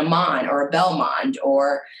 like an Aman or a Belmont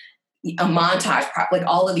or a Montage, like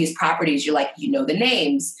all of these properties, you're like, the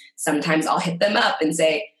names. Sometimes I'll hit them up and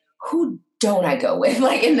say, who don't I go with?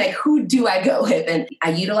 Who do I go with? And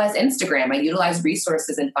I utilize Instagram. I utilize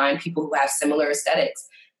resources and find people who have similar aesthetics.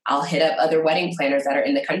 I'll hit up other wedding planners that are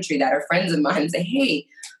in the country that are friends of mine and say, hey,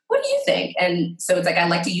 what do you think? And so it's like, I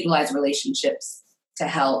like to utilize relationships to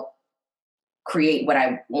help create what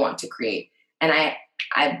I want to create. And I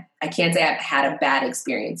can't say I've had a bad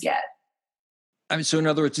experience yet. I mean, so in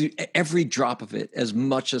other words, every drop of it, as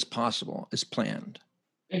much as possible, is planned.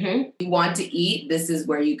 Mm-hmm. You want to eat, this is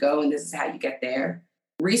where you go and this is how you get there.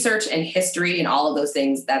 Research and history and all of those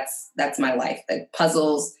things, that's my life. Like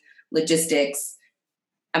puzzles, logistics,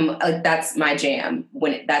 that's my jam.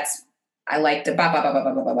 I like to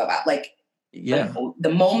like, yeah. The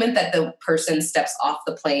moment that the person steps off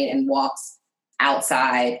the plane and walks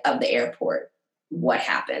outside of the airport, what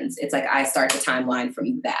happens? It's like I start the timeline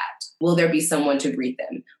from that. Will there be someone to greet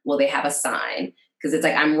them? Will they have a sign? Because it's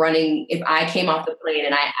like I'm running. If I came off the plane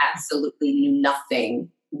and I absolutely knew nothing,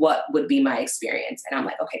 what would be my experience? And I'm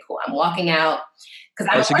like, okay, cool. I'm walking out.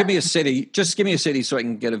 So give me a city. Just give me a city so I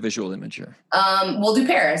can get a visual image here. We'll do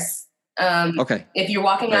Paris. Okay. If you're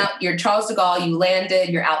walking out, you're Charles de Gaulle, you landed,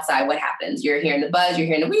 you're outside, what happens? You're hearing the buzz, you're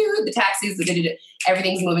hearing the woo, the taxis,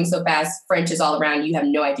 everything's moving so fast, French is all around, you have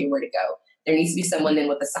no idea where to go. There needs to be someone then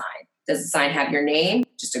with a sign. Does the sign have your name?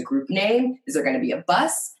 Just a group name? Is there going to be a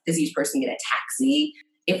bus? Does each person get a taxi?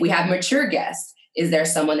 If we have mature guests, is there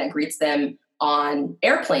someone that greets them on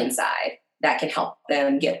airplane side that can help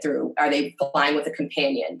them get through? Are they flying with a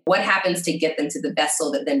companion? What happens to get them to the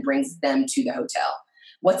vessel that then brings them to the hotel?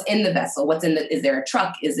 What's in the vessel? Is there a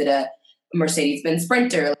truck? Is it a Mercedes-Benz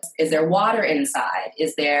Sprinter? Is there water inside?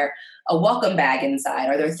 Is there a welcome bag inside?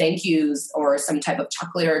 Are there thank yous or some type of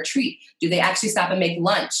chocolate or a treat? Do they actually stop and make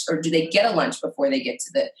lunch, or do they get a lunch before they get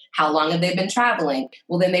to how long have they been traveling?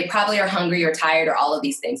 Well, then they probably are hungry or tired or all of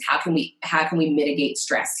these things. How can we mitigate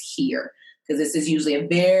stress here? Because this is usually a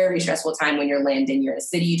very stressful time when you're landing. You're in a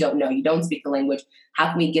city you don't know, you don't speak the language. How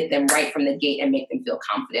can we get them right from the gate and make them feel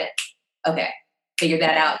confident? Okay, figure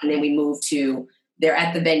that out. And then we move to, they're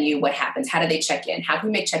at the venue. What happens? How do they check in? How can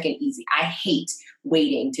we make check-in easy? I hate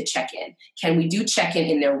waiting to check in. Can we do check-in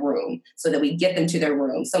in their room so that we get them to their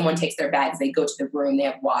room? Someone takes their bags, they go to the room, they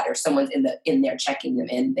have water. Someone's in there checking them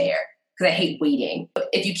in there. because I hate waiting.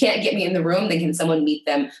 If you can't get me in the room, then can someone meet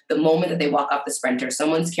them the moment that they walk off the Sprinter?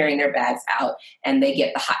 Someone's carrying their bags out and they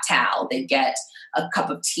get the hot towel, they get a cup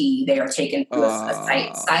of tea, they are taken to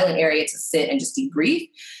a silent area to sit and just debrief.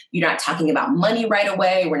 You're not talking about money right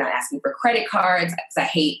away. We're not asking for credit cards, because I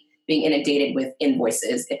hate being inundated with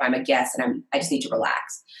invoices if I'm a guest and I just need to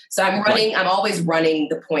relax. So I'm always running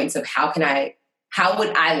the points of how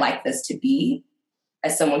would I like this to be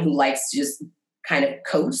as someone who likes to just kind of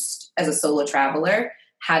coast as a solo traveler.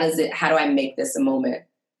 How do I make this a moment?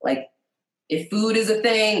 Like, if food is a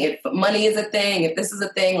thing, if money is a thing, if this is a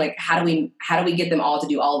thing, like how do we get them all to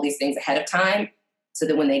do all of these things ahead of time so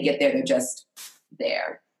that when they get there, they're just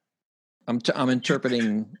there? I'm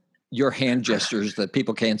interpreting your hand gestures that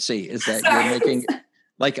people can't see. Is that you're making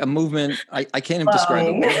like a movement? I can't even describe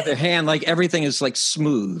it. With their hand, like everything is like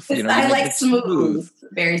smooth. I like smooth.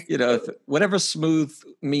 Very smooth. Whatever smooth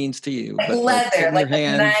means to you. Like leather, like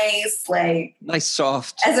a nice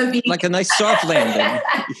soft, as a vegan. Like a nice soft landing.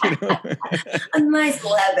 A nice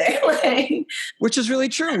leather, which is really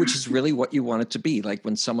true. Which is really what you want it to be. Like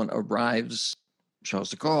when someone arrives,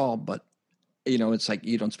 Charles de Gaulle, but it's like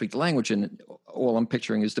you don't speak the language, and all I'm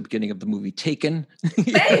picturing is the beginning of the movie Taken. Same.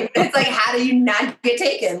 It's like, how do you not get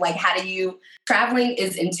taken? Like, traveling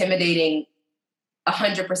is intimidating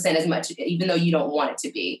 100% as much, even though you don't want it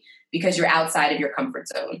to be, because you're outside of your comfort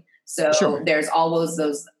zone. So sure. There's always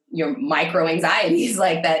your micro anxieties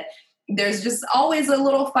like that. There's just always a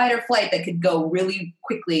little fight or flight that could go really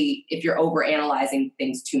quickly if you're over analyzing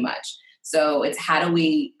things too much. So it's how do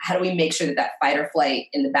we make sure that fight or flight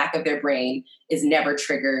in the back of their brain is never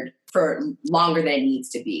triggered for longer than it needs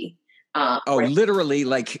to be. Literally,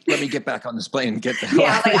 like, let me get back on this plane and get the hell out.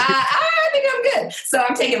 I was like, I think I'm good. So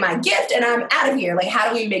I'm taking my gift and I'm out of here. Like, how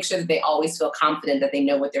do we make sure that they always feel confident that they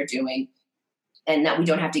know what they're doing and that we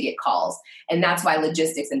don't have to get calls? And that's why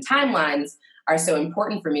logistics and timelines are so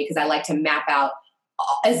important for me, because I like to map out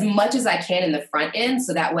as much as I can in the front end.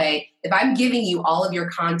 So that way, if I'm giving you all of your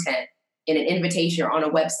content in an invitation or on a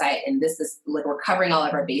website, and this is like we're covering all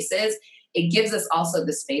of our bases, it gives us also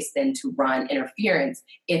the space then to run interference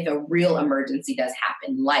if a real emergency does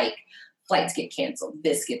happen, like flights get canceled,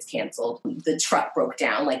 this gets canceled, the truck broke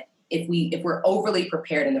down. Like if we're overly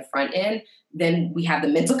prepared in the front end, then we have the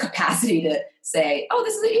mental capacity to say, oh,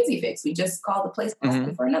 this is an easy fix. We just call the place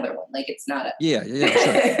for another one. Like it's not sure.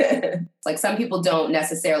 It's like some people don't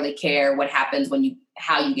necessarily care what happens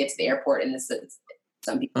how you get to the airport, and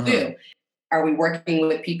some people do. Are we working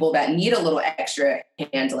with people that need a little extra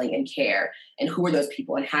handling and care? And who are those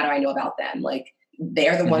people? And how do I know about them? Like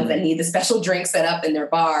they're the ones that need the special drink set up in their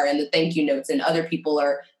bar and the thank you notes, and other people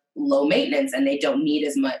are low maintenance and they don't need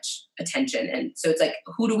as much attention. And so it's like,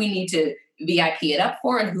 who do we need to VIP it up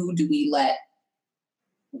for, and who do we let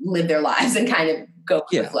live their lives and kind of go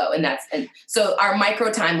with the flow? And so our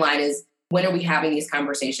micro timeline is, when are we having these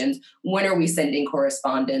conversations? When are we sending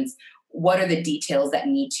correspondence? What are the details that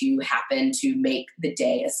need to happen to make the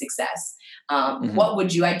day a success? What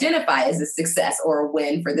would you identify as a success or a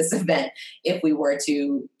win for this event if we were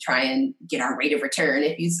to try and get our rate of return?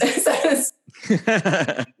 If you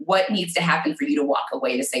what needs to happen for you to walk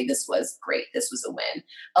away to say this was great, this was a win,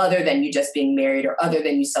 other than you just being married or other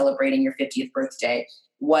than you celebrating your 50th birthday?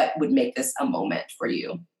 What would make this a moment for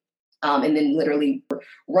you? And then literally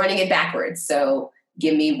running it backwards. So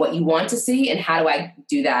give me what you want to see, and how do I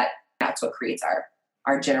do that? That's what creates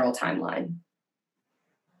our general timeline.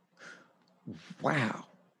 Wow.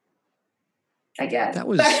 I guess. That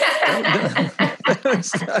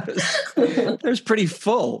was pretty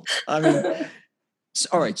full. I mean,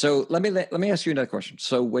 all right. So let me ask you another question.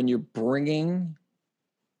 So when you're bringing,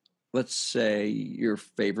 let's say, your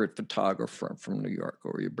favorite photographer from New York,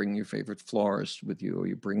 or you're bringing your favorite florist with you, or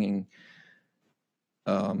you're bringing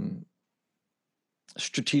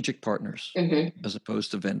strategic partners as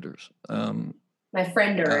opposed to vendors. My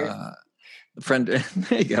frienders.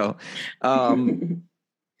 There you go.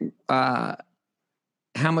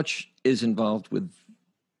 How much is involved with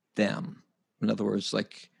them? In other words,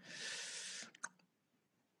 like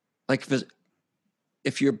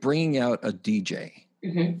if you're bringing out a DJ,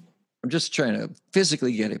 I'm just trying to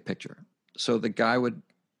physically get a picture. So the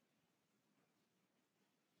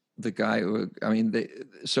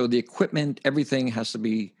equipment, everything has to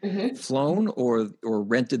be flown or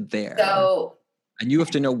rented there. So, and you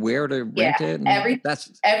have to know where to rent it.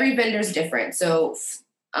 Every vendor's different. So,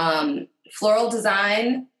 Floral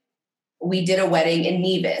Design, we did a wedding in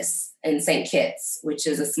Nevis in St. Kitts, which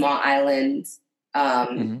is a small island.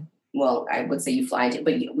 Well, I would say you fly into,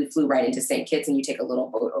 but we flew right into St. Kitts, and you take a little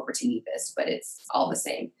boat over to Nevis, but it's all the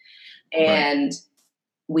same. And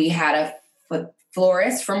we had a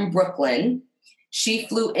florist from Brooklyn. She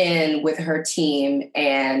flew in with her team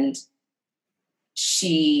and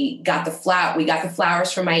we got the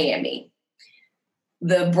flowers from Miami.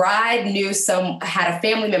 The bride had a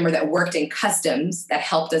family member that worked in customs that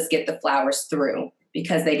helped us get the flowers through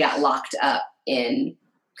because they got locked up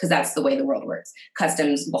because that's the way the world works.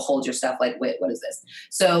 Customs will hold your stuff like, wait, what is this?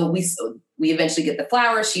 So we eventually get the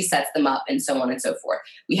flowers, she sets them up and so on and so forth.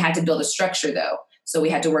 We had to build a structure though. So we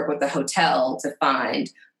had to work with the hotel to find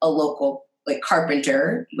a local like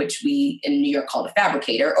carpenter, which we in New York called a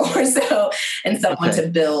fabricator or so, and someone to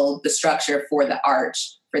build the structure for the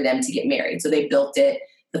arch for them to get married. So they built it.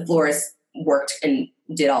 The florist worked and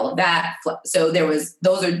did all of that. So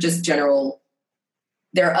those are just general.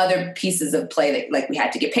 There are other pieces of play that like we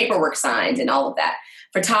had to get paperwork signed and all of that.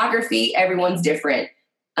 Photography, everyone's different.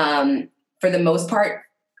 For the most part,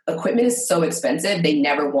 equipment is so expensive. They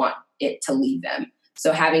never want it to leave them.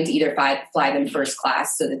 So having to either fly them first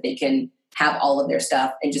class so that they can have all of their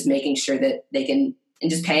stuff and just making sure that they can, and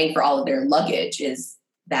just paying for all of their luggage is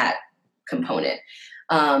that component.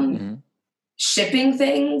 Shipping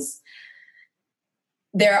things.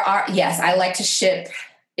 I like to ship,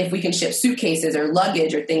 if we can ship suitcases or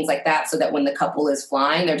luggage or things like that, so that when the couple is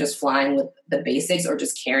flying, they're just flying with the basics or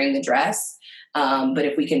just carrying the dress. But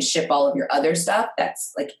if we can ship all of your other stuff,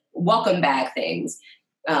 that's like welcome bag things,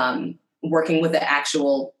 working with the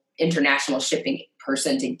actual international shipping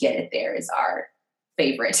person to get it there is our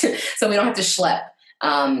favorite. So we don't have to schlep.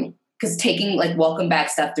 Because taking like welcome bag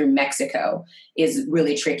stuff through Mexico is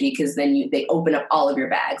really tricky because then they open up all of your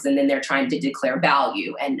bags and then they're trying to declare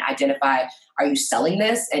value and identify, are you selling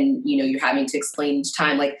this? And, you're having to explain each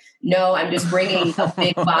time, like, no, I'm just bringing a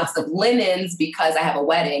big box of linens because I have a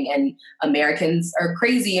wedding and Americans are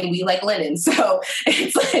crazy and we like linen. So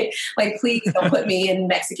it's like, please don't put me in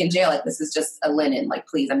Mexican jail. Like, this is just a linen. Like,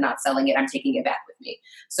 please, I'm not selling it. I'm taking it back with me.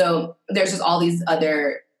 So there's just all these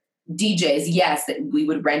other DJs, yes, that we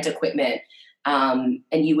would rent equipment, and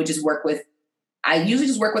you would just I usually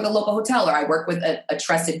just work with a local hotel, or I work with a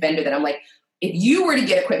trusted vendor that I'm like, if you were to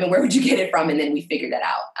get equipment, where would you get it from? And then we figure that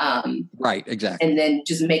out. Right, exactly. And then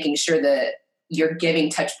just making sure that you're giving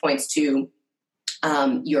touch points to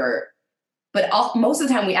most of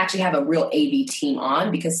the time we actually have a real AV team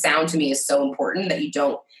on, because sound to me is so important that you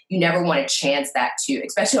never want to chance that too,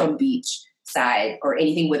 especially on beach side or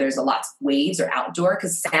anything where there's a lot of waves or outdoor,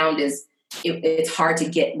 because sound it's hard to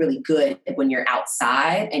get really good when you're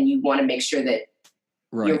outside, and you want to make sure that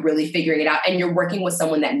you're really figuring it out, and you're working with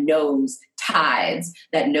someone that knows tides,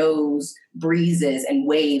 that knows breezes and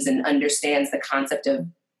waves, and understands the concept of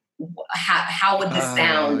how would this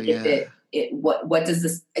sound if what does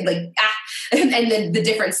this like and then the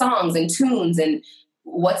different songs and tunes, and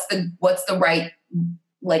what's the right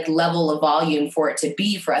like level of volume for it to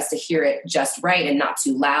be for us to hear it just right and not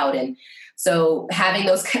too loud. And so having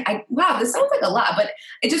those, wow, this sounds like a lot, but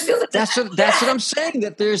it just feels like that's what I'm saying.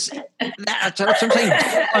 That's what I'm saying.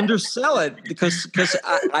 Don't undersell it, because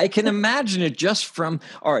I can imagine it just from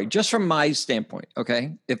my standpoint.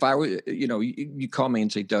 Okay, if I were, you call me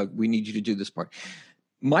and say, Doug, we need you to do this part.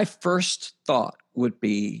 My first thought would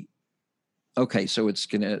be, okay, so it's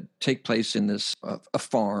going to take place in this a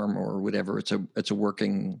farm or whatever. It's a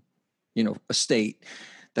working, estate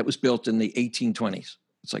that was built in the 1820s.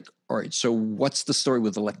 It's like, all right, so what's the story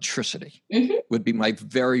with electricity? Mm-hmm. Would be my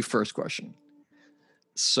very first question.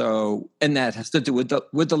 So, and that has to do with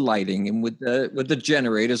the lighting and with the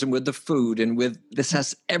generators and with the food and with this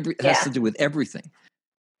has to do with everything.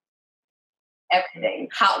 Everything.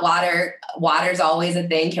 Hot water's always a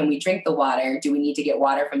thing. Can we drink the water? Do we need to get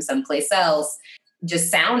water from someplace else?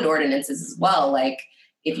 Just sound ordinances as well. Like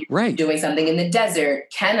if you're doing something in the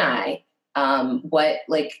desert, can I?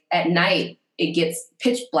 At night it gets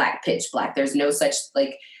pitch black. There's no such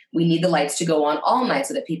we need the lights to go on all night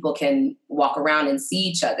so that people can walk around and see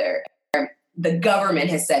each other. The government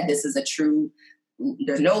has said this is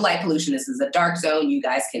there's no light pollution. This is a dark zone. You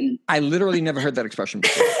guys can. I literally never heard that expression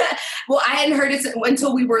before. Well, I hadn't heard it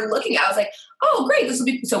until we were looking. I was like, oh, great. This will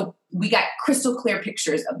be. So we got crystal clear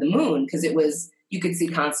pictures of the moon because you could see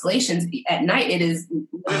constellations at night. It is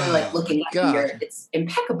literally like looking at here. It's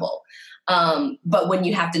impeccable. But when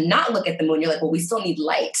you have to not look at the moon, you're like, well, we still need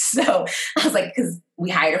light. So I was like, because we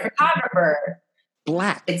hired a photographer.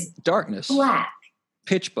 Black. It's darkness. Black.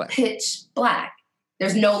 Pitch black. Pitch black.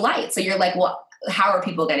 There's no light. So you're like, well, how are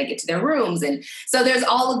people going to get to their rooms? And so there's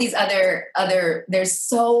all of these other, now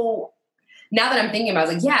that I'm thinking about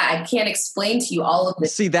it, I was like, yeah, I can't explain to you all of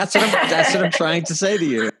this. See, that's what I'm trying to say to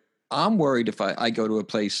you. I'm worried if I go to a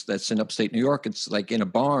place that's in upstate New York, it's like in a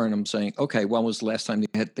barn. I'm saying, okay, when was the last time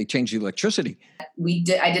they changed the electricity?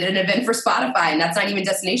 I did an event for Spotify, and that's not even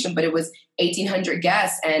destination, but it was 1,800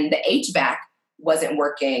 guests, and the HVAC wasn't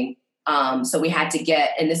working. So we had to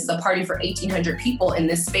get, and this is a party for 1,800 people in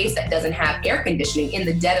this space that doesn't have air conditioning in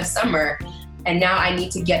the dead of summer. And now I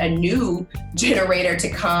need to get a new generator to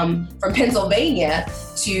come from Pennsylvania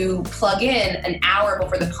to plug in an hour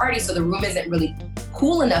before the party. So the room isn't really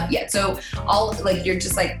cool enough yet. So you're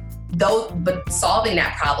just like, but solving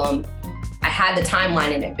that problem, I had the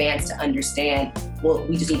timeline in advance to understand, well,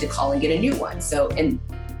 we just need to call and get a new one. So, and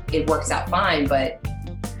it works out fine, but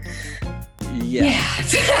yeah.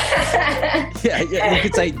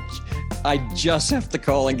 Because I just have to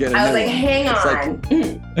call and get a new one. I was like, hang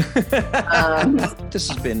on. This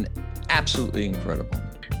has been absolutely incredible.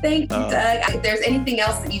 Thank you, Doug. If there's anything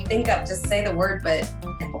else that you think of, just say the word, but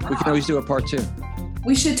we can always do a part 2.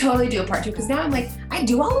 We should totally do a part 2, because now I'm like, I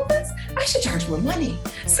do all of this? I should charge more money.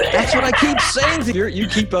 That's what I keep saying to you. You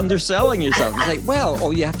keep underselling yourself. It's like, well,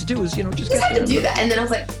 all you have to do is, just have to do that. And then I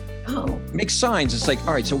was like, oh. Make signs. It's like,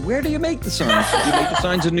 all right, so where do you make the signs? Do you make the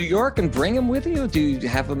signs in New York and bring them with you? Do you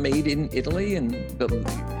have them made in Italy? And,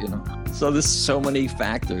 so there's so many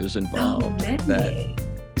factors involved. That,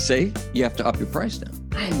 see, you have to up your price now.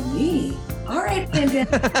 All right,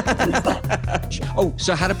 Oh,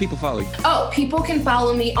 so how do people follow you? Oh, people can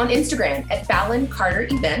follow me on Instagram at Fallon Carter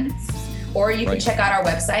Events, or you can check out our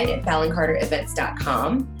website at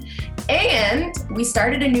FallonCarterEvents.com. And we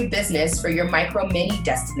started a new business for your micro mini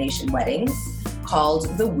destination weddings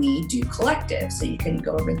called the We Do Collective. So you can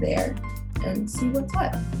go over there and see what's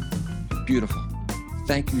what. Beautiful.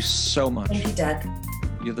 Thank you so much. Thank you, Doug.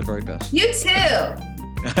 You're the very best. You too.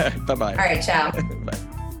 Bye-bye. All right, ciao. Bye.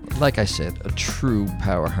 Like I said, a true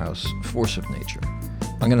powerhouse, force of nature.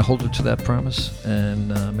 I'm going to hold her to that promise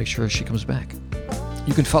and make sure she comes back.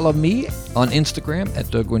 You can follow me on Instagram at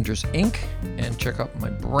Doug Winters Inc. and check out my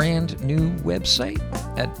brand new website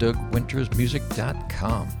at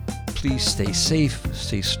DougWintersMusic.com. Please stay safe,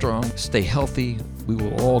 stay strong, stay healthy. We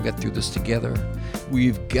will all get through this together.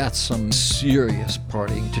 We've got some serious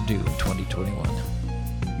partying to do in 2021.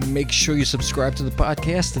 Make sure you subscribe to the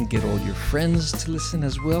podcast and get all your friends to listen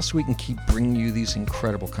as well so we can keep bringing you these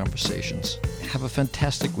incredible conversations. Have a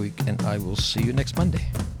fantastic week, and I will see you next Monday.